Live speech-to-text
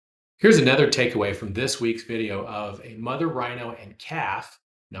Here's another takeaway from this week's video of a mother rhino and calf,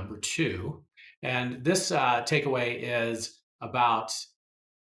 number 2. And this takeaway is about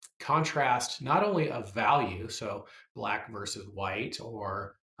contrast, not only of value, so black versus white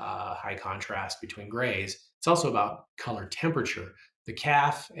or high contrast between grays, it's also about color temperature. The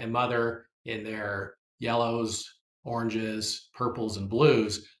calf and mother in their yellows, oranges, purples, and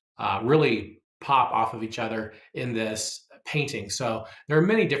blues really pop off of each other in this painting. So there are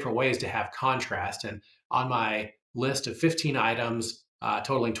many different ways to have contrast. And on my list of 15 items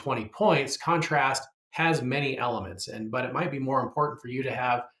totaling 20 points, contrast has many elements, but it might be more important for you to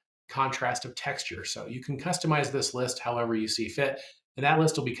have contrast of texture. So you can customize this list however you see fit. And that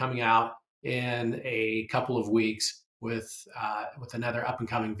list will be coming out in a couple of weeks with another up and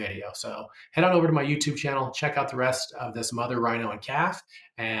coming video. So head on over to my YouTube channel, check out the rest of this mother rhino and calf,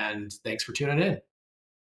 and thanks for tuning in.